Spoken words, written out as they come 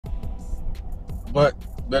But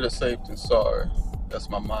better safe than sorry. That's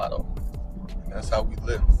my motto. That's how we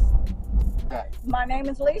live. My name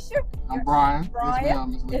is Lisa. I'm Brian. Brian, Yes,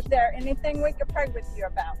 ma'am, Ms. Lisa. Is there anything we could pray with you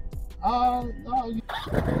about? No.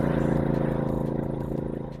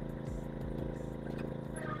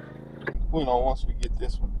 Once we get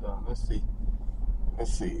this one done, let's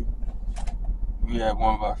see. We have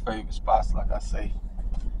one of our favorite spots, like I say,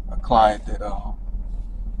 a client that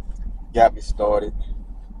got me started,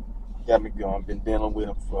 got me going. Been dealing with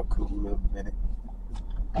him for a cool little minute.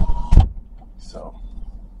 So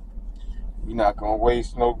we're not gonna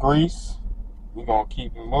waste no grease. We're gonna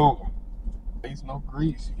keep it moving. Waste no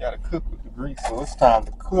grease. You gotta cook with the grease. So it's time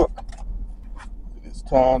to cook. It's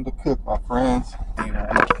time to cook, my friends. Maybe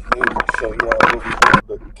show y'all what we're doing.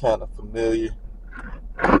 Looking kind of familiar.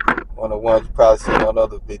 One of the ones you probably seen on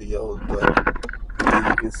other videos, but as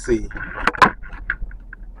you can see,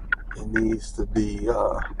 it needs to be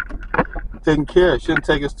taken care of. It shouldn't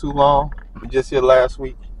take us too long. We just here last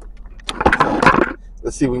week. So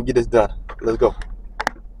let's see if we can get this done. Let's go.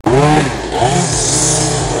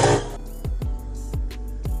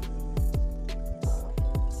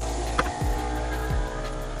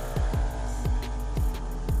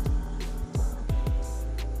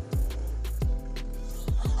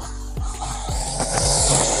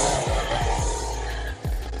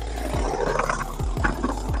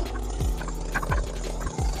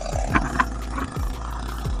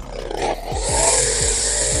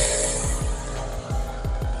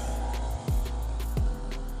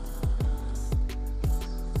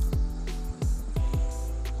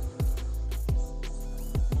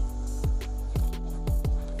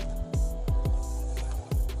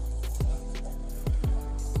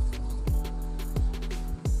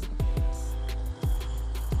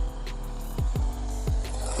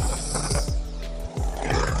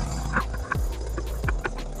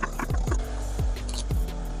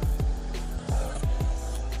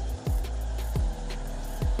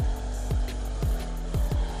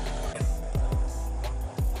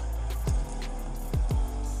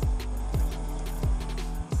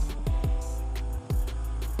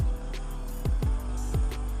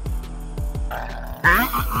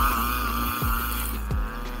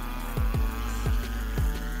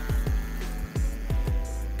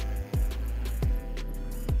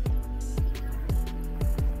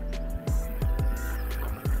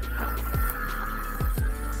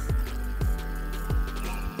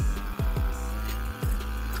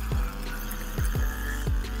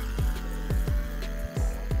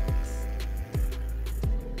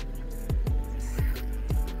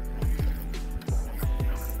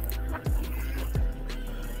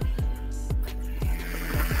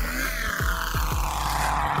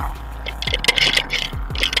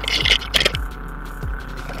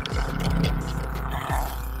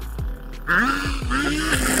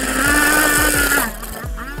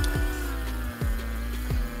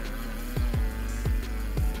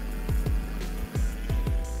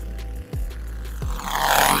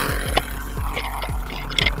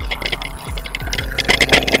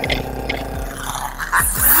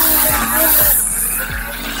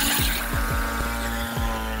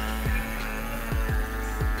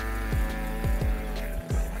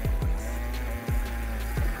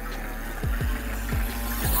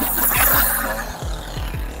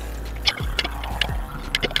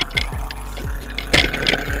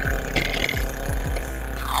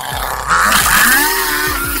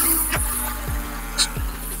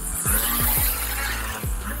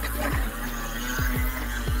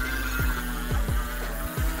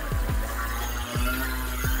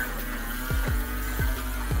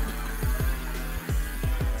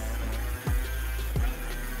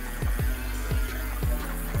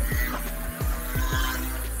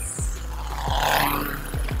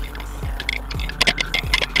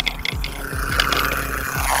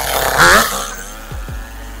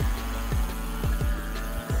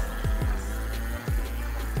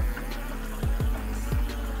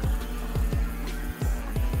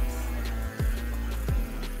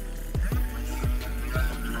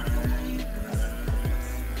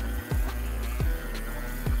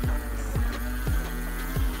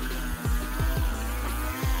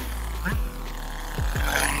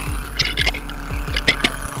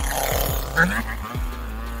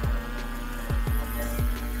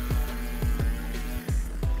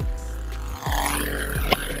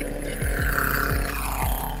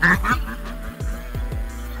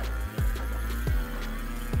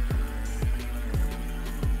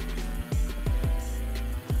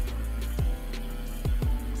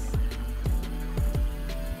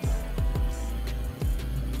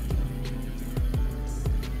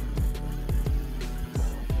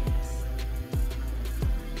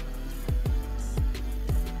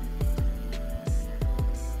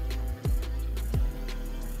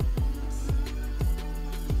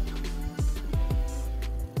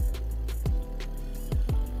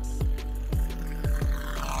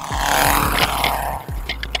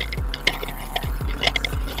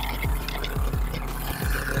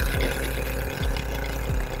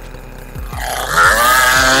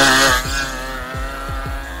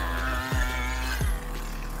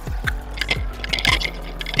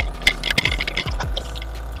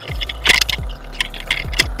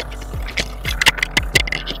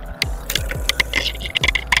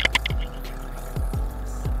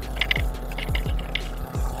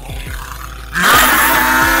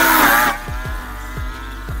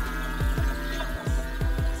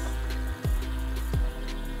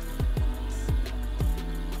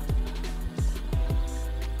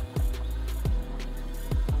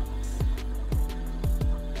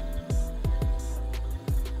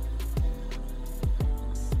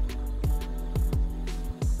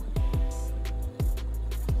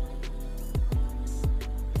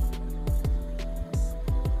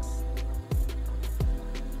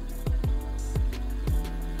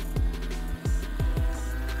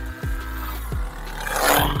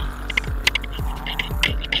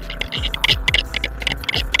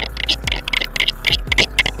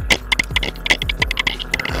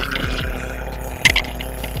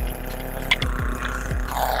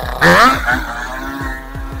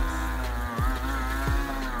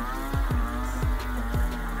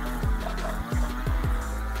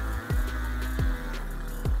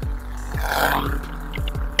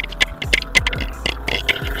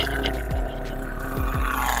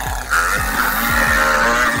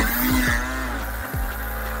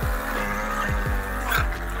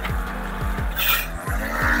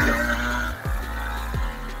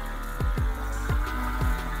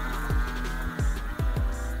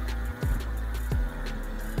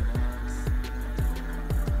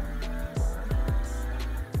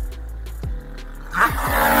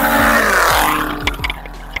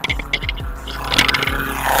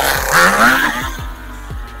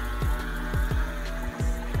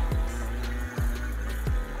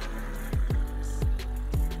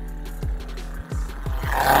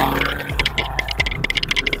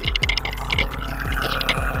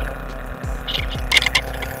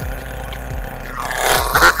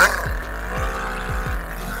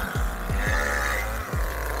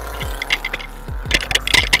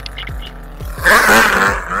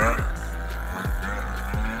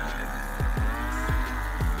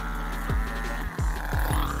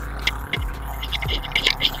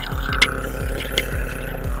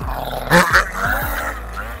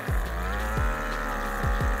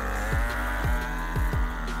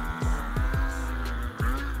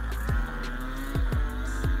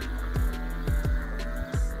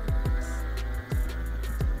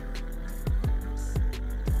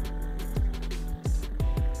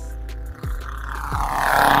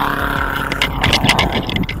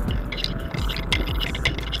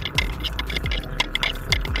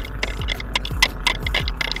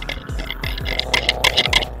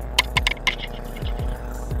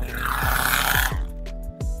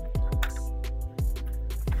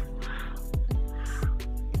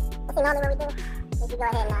 See, normally what we do is we go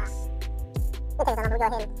ahead and, we go ahead and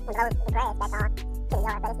blow the grass back on to the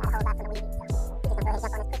yard, but it's not a whole lot for the weed, so we just gonna go ahead and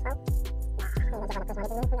jump on this push rope. Nah, we ain't gonna jump on the push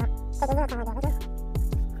rope, we're gonna take a little time right there, first time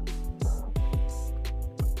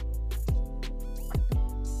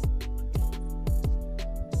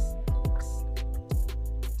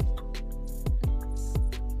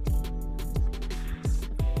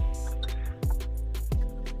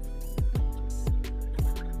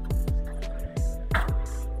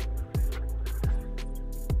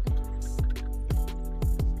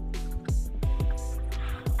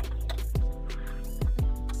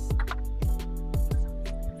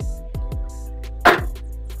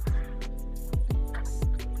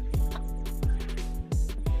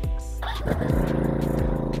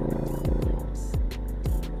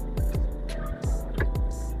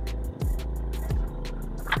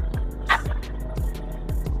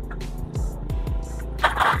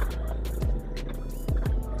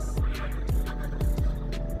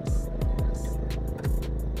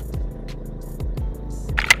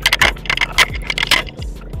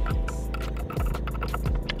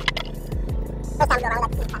we go around,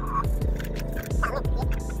 let's see, kind of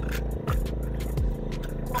length,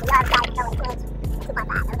 the yard size is over 2 inches,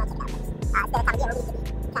 2.5, so we're gonna check it out first. Instead of time of year, we need to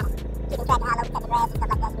be kind of keeping track of how low we cut the grass and stuff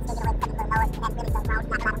like that, so we still get away with cutting a little lower, and that really does grow,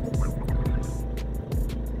 not a lot of weeds out.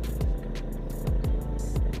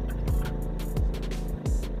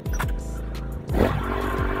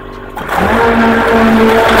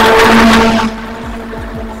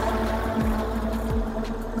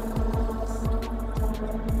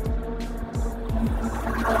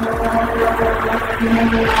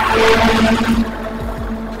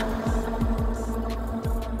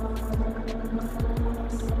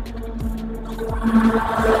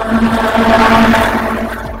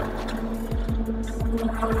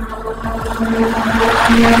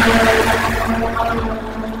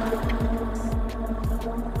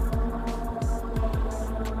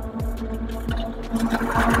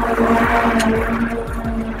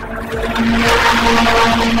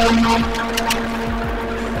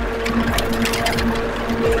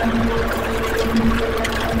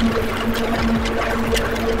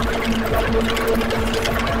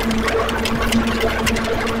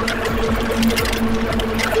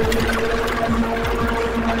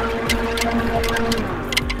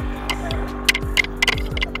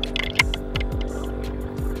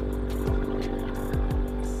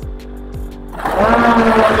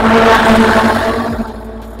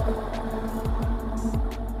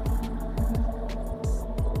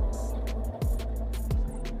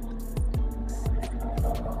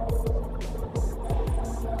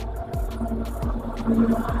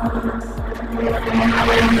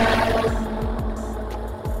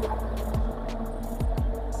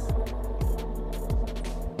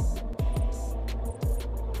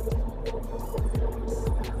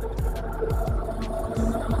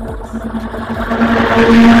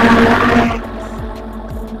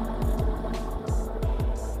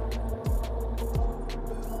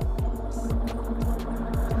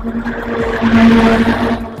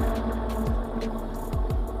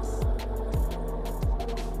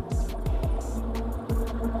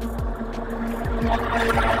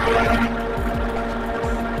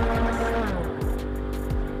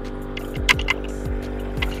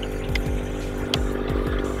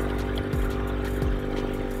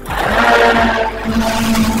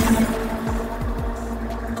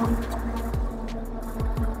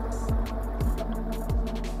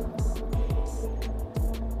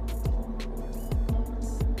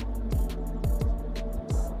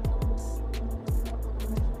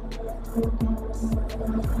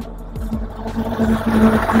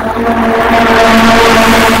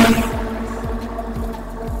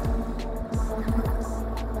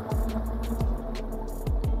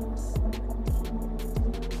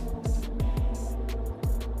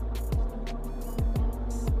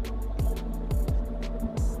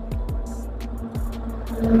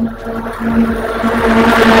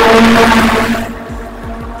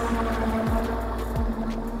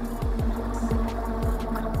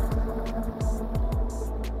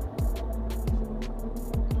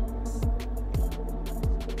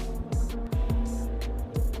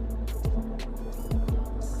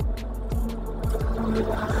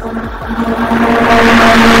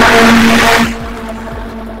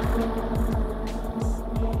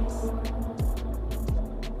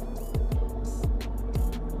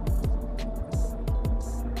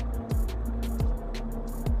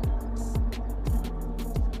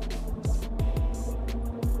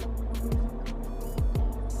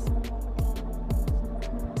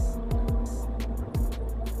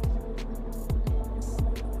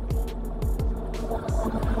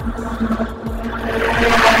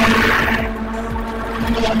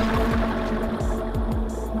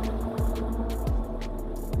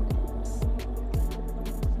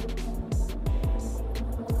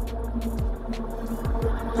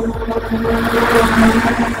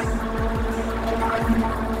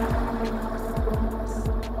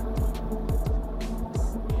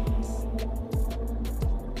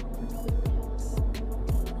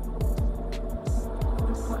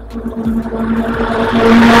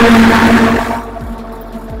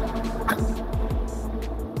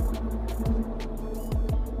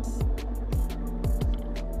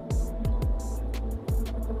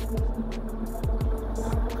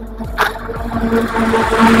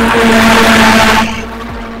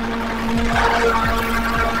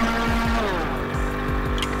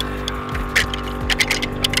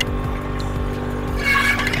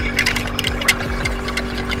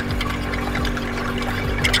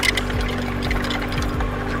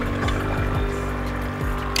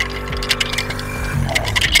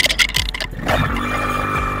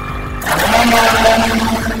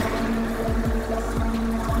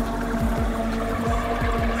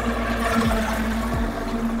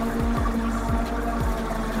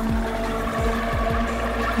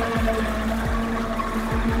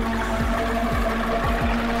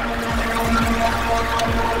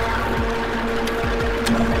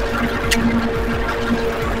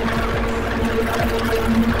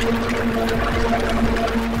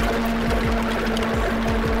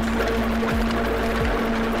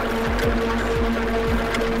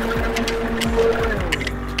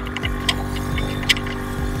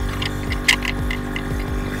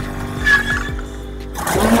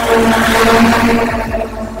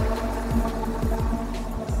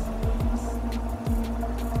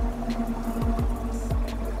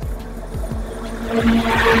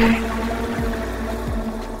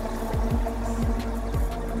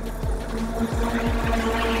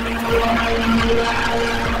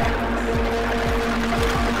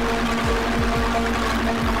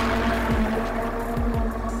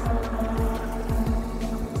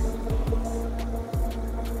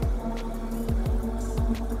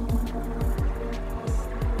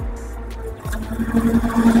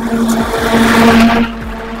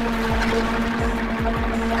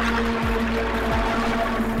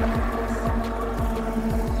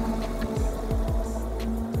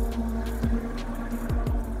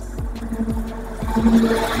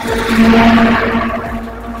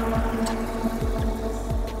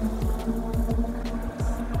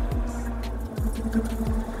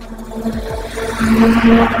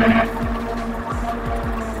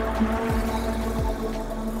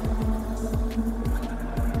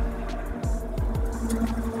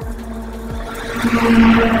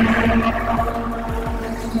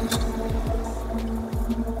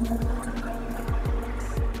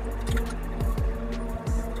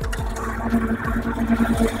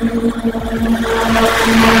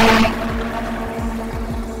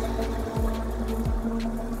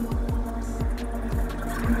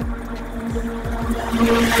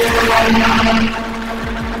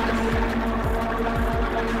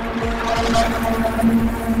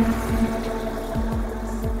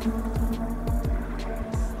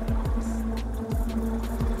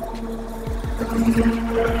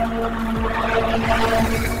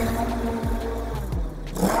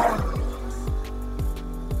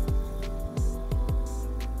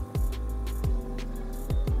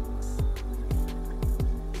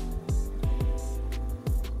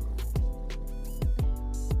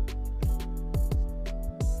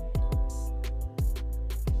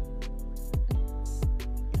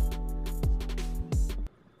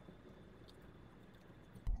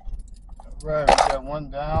 Right, we got one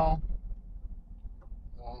down.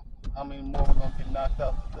 How many more we're gonna get knocked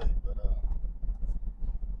out today? But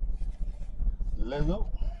let's go.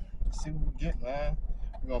 See what we get, man.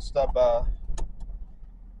 We're gonna stop by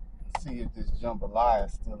and see if this jambalaya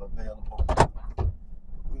is still available.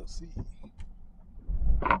 We'll see.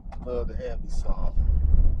 Love to have you some.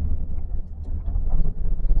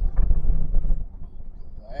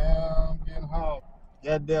 I'm getting home.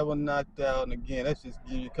 Got that one knocked out, and again, that's just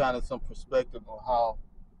give you kind of some perspective on how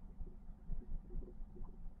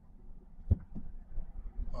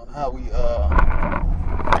we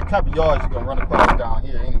the type of yards you're gonna run across down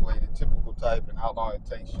here anyway, the typical type, and how long it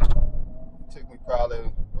takes you. It took me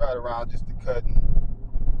probably right around just the cutting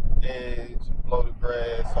edge, blow the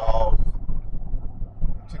grass off.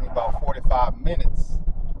 It took me about 45 minutes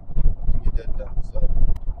to get that done. So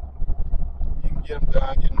you can get them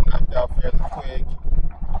done, get them knocked out fairly quick.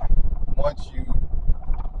 Once you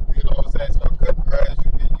what I'm saying, start cutting grass,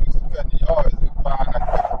 you get used to cutting the yards and find a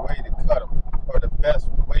quicker way to cut them, or the best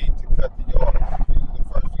way to cut the yards. Usually the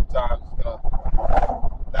first few times it's gonna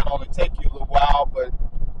not only take you a little while, but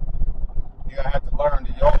you're gonna have to learn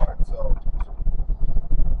the yard. So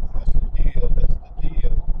that's the deal. That's the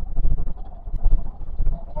deal.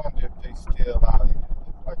 I wonder if they still out here.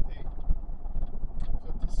 Looks like they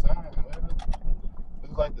put the sign.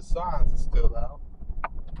 Looks like the signs are still out.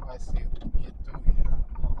 Might see if we can get through here.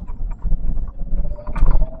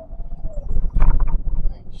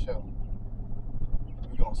 I ain't sure.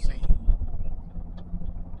 We gonna see.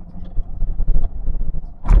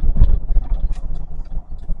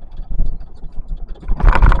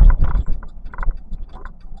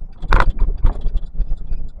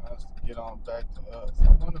 Let's get on back to us. I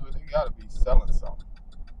wonder if they gotta be selling something.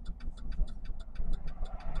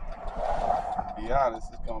 To be honest,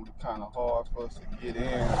 it's gonna be kind of hard for us to get in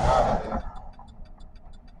and out of there.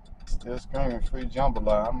 Still screaming free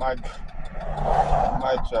jambalaya. I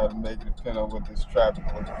might try to make it depend on what this traffic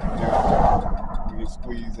looks like. We can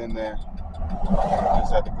squeeze in there.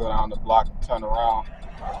 Just have to go down the block and turn around.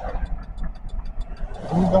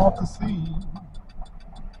 We about to see.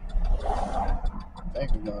 I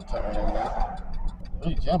think we're gonna turn in there.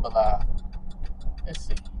 Free jambalaya. Let's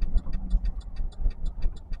see.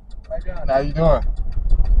 How you doing?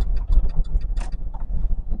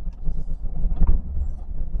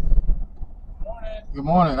 Good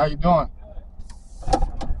morning. How you doing?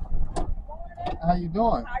 How you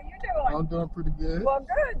doing? How you doing? I'm doing pretty good. Well,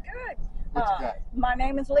 good, good. What you got? My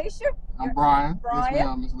name is Leisha. I'm Brian. Brian. Yes,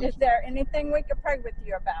 ma'am, Miss Leisha. Is there anything we could pray with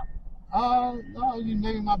you about? No, you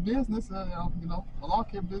named my business. My lawn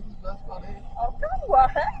care business. That's about it. Okay, well,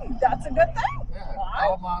 hey, that's a good thing. Yeah, All right.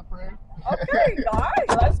 all my prayer. Okay, all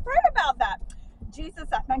right, let's pray about that.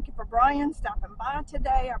 Jesus, I thank you for Brian stopping by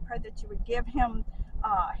today. I pray that you would give him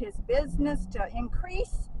his business to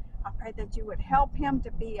increase. I pray that you would help him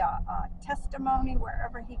to be a testimony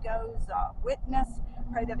wherever he goes, a witness.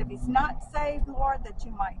 Pray that if he's not saved, Lord, that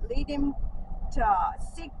you might lead him to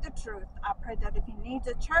seek the truth. I pray that if he needs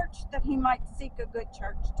a church, that he might seek a good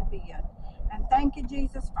church to be in. And thank you,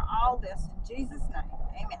 Jesus, for all this. In Jesus' name,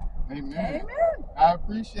 amen. Amen. Amen. I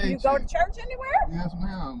appreciate you. You go to church anywhere? Yes,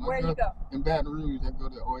 ma'am. Where you go? In Baton Rouge, I go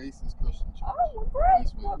to Oasis Christian Church. Oh, well, great.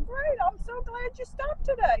 Yes, Well, ma'am. great. I'm so glad you stopped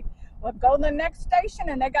today. Well, go to the next station,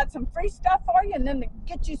 and they got some free stuff for you, and then they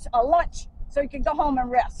get you a lunch so you can go home and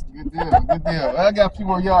rest. Good deal. Good deal. I got a few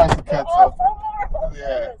more yards to cut, Oh, so 4 more. Oh,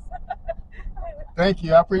 yeah. goodness. Thank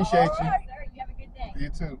you. I appreciate All you. right, sir. You have a good day. You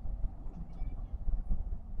too.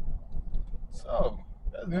 So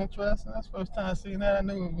that's interesting. That's the first time seeing that. I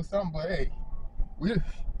knew it was something, but hey, we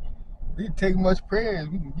didn't take much prayer as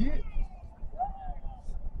we can get.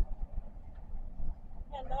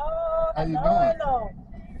 Hello. How you hello, doing? Hello.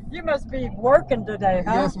 You must be working today,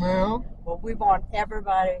 huh? Yes, ma'am. Well, we want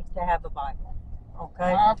everybody to have a Bible.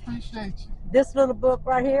 Okay? I appreciate you. This little book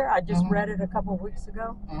right here, I just read it a couple of weeks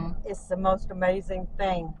ago. Mm-hmm. It's the most amazing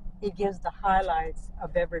thing. It gives the highlights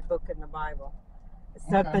of every book in the Bible. It's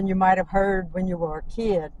something you might have heard when you were a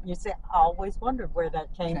kid. You say, I always wondered where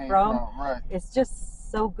that came from. Right. It's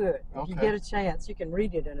just so good. If you get a chance, you can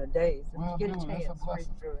read it in a day. If you get a chance, read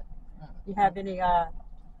through it. You have any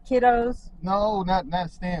kiddos? No,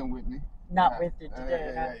 not staying with me. Not with you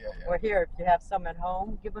today, huh? Yeah. Well, here, if you have some at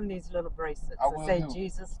home, give them these little bracelets that say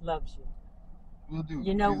Jesus loves you. We'll do.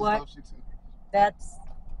 You know Jesus what? loves you too. That's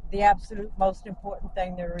the absolute most important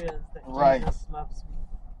thing there is, that Jesus loves me.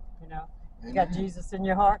 You know? You got Jesus in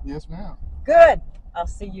your heart? Yes, ma'am. Good. I'll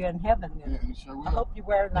see you in heaven then. Yeah, sure will. I hope you're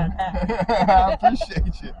wearing that hat. I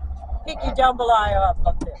appreciate you. Pick your jambalaya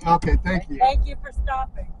up there. Okay, thank you. Thank you for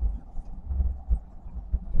stopping.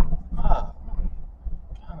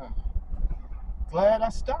 Glad I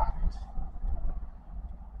stopped.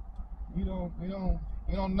 We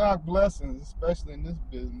don't knock blessings, especially in this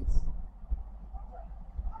business.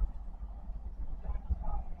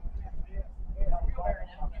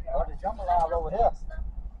 Oh, the jambalaya over here.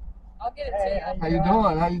 I'll get it to you. How you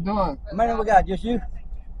doing? How you doing? How many we got? Just you?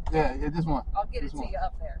 Yeah, just one. I'll get it to you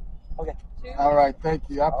up there. Okay. All right, thank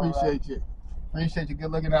you. I appreciate you. Appreciate you.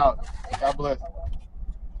 Good looking out. God bless.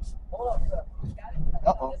 Hold up, sir.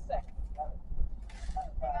 Uh-oh.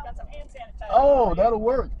 Got some hand sanitizer. Oh, that'll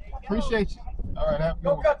work. Appreciate you. All right, have a good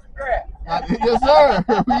Go one. cut the grass. Yes, sir.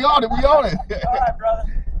 We on it. All right,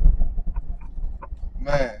 brother.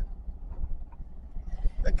 Man,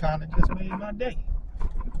 that kind of just made my day.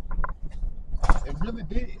 It really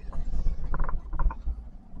did.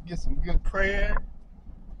 Get some good prayer.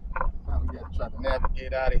 Now we got to try to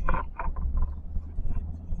navigate out of here.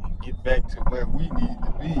 Get back to where we need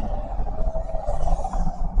to be.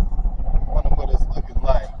 Wonder what it's looking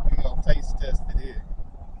like. We're going to taste test it here.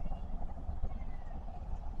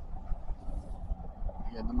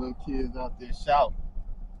 We got the little kids out there shouting.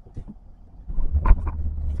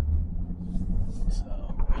 So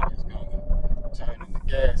we're just going to turn in the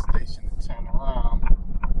gas station and turn around.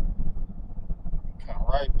 And come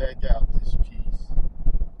right back out this piece.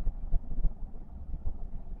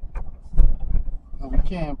 So we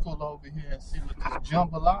can pull over here and see what this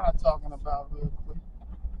jambalaya talking about real quick.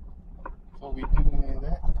 Before we do any of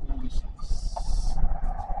that foolishness.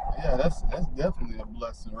 Yeah, that's definitely a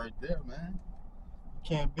blessing right there, man.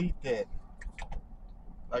 Can't beat that.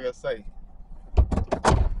 Like I say,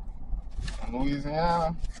 in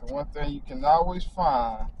Louisiana, the one thing you can always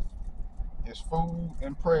find is food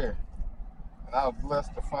and prayer. And I was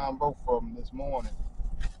blessed to find both of them this morning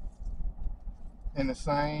in the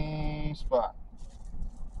same spot.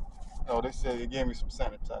 Oh, they said they gave me some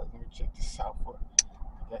sanitizer. Let me check this out.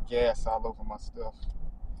 I got gas all over my stuff.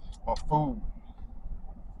 My food.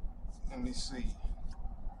 Let me see.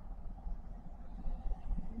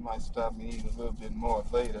 We might stop and eat a little bit more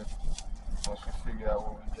later once we figure out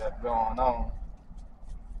what we got going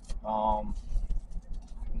on.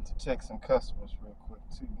 Need to check some customers real quick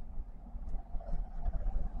too.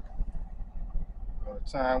 By the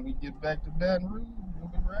time we get back to Baton Rouge, we'll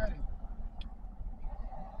be ready.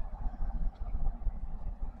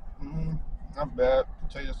 Not bad.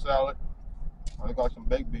 Potato salad. I got some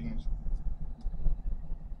baked beans.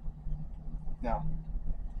 Now,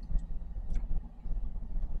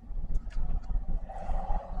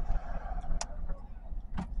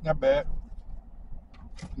 not bad.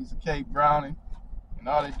 Piece of cake, brownie, and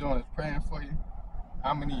all they doing is praying for you.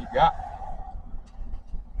 How many you got?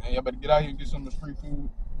 And y'all better get out here and get some of the free food.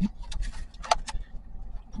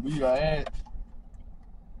 We are at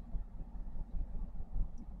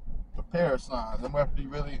the prayer signs. They must be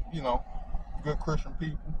really, good Christian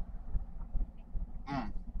people.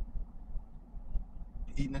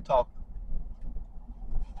 Eating and talking.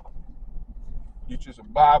 Get you some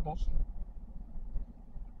Bibles.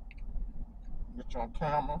 Get you on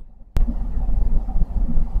camera.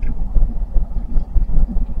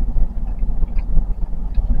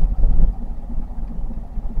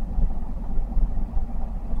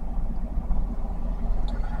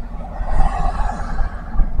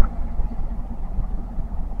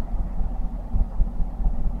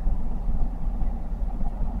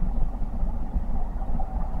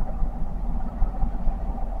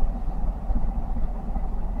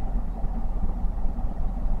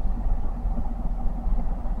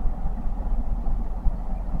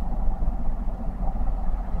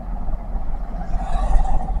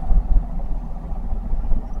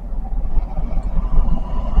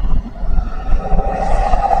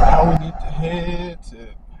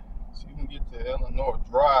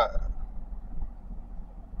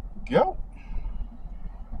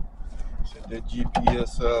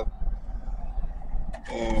 this up,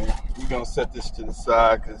 and we're gonna set this to the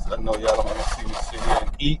side because I know y'all don't want to see me sit here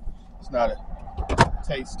and eat. It's not a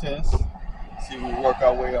taste test. See, we work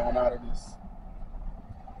our way on out of this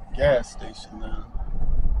gas station now.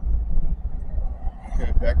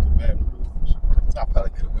 Head back to Baton Rouge. I probably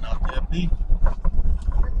could have went out there and beat.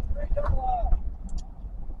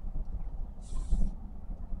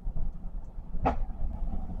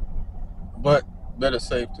 But better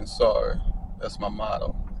safe than sorry. That's my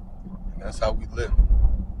motto. And that's how we live.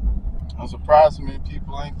 I'm surprised how many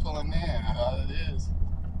people ain't pulling in how it is.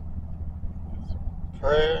 It's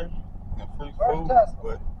prayer and free food,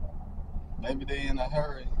 but maybe they in a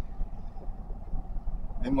hurry.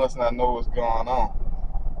 They must not know what's going on.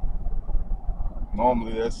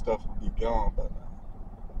 Normally that stuff would be gone by now.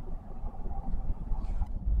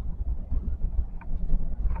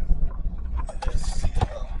 Let's see.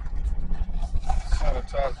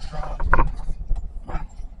 Sanitize the drum.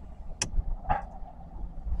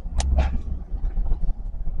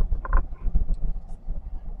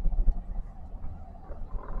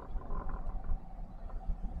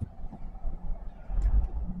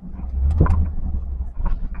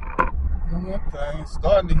 Okay,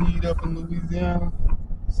 starting to heat up in Louisiana.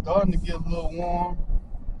 Starting to get a little warm.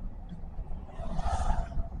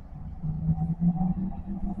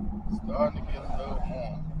 Starting to get a little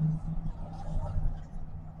warm.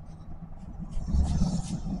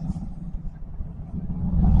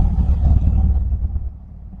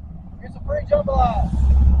 Here's a free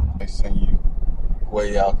jambalaya. They send you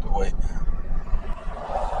way out the way now.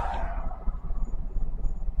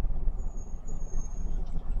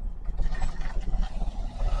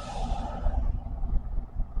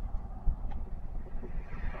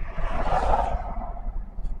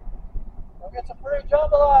 Go get some free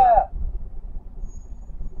jambalaya.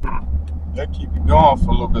 That keep you going for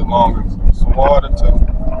a little bit longer. Some water too.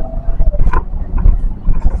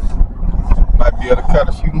 Might be able to cut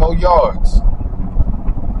a few more yards.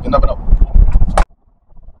 You never know.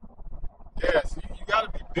 Yeah, see, you gotta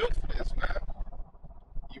be built for this, man.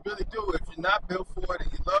 You really do. If you're not built for it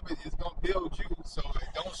and you love it, it's gonna build you. So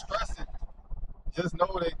don't stress it. Just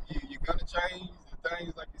know that you're gonna change the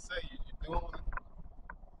things, like you say, you're doing,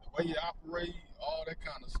 the way you operate, all that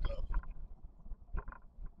kind of stuff.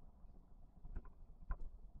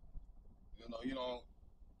 You don't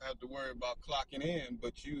have to worry about clocking in,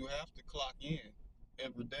 but you have to clock in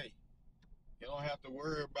every day. You don't have to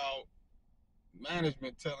worry about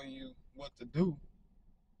management telling you what to do,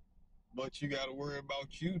 but you got to worry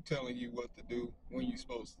about you telling you what to do when you're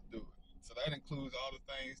supposed to do it. So that includes all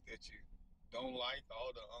the things that you don't like,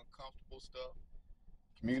 all the uncomfortable stuff,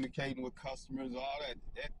 communicating with customers, all that.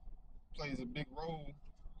 That plays a big role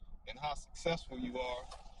in how successful you are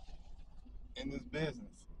in this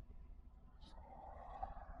business.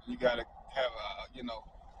 You got to have a,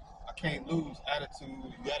 I can't lose attitude.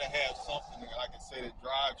 You got to have something, like I say, that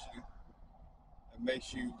drives you and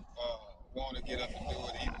makes you want to get up and do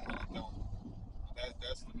it even when you don't.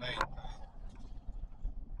 That's the main thing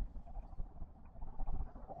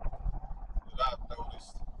that I've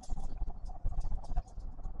noticed.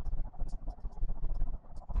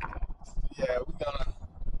 Yeah, we're gonna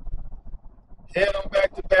head on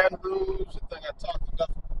back to Baton Rouge. I think I talked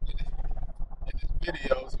enough in this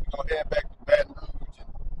video, so we're gonna head back to Baton Rouge and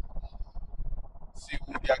see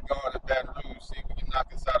what we got going at Baton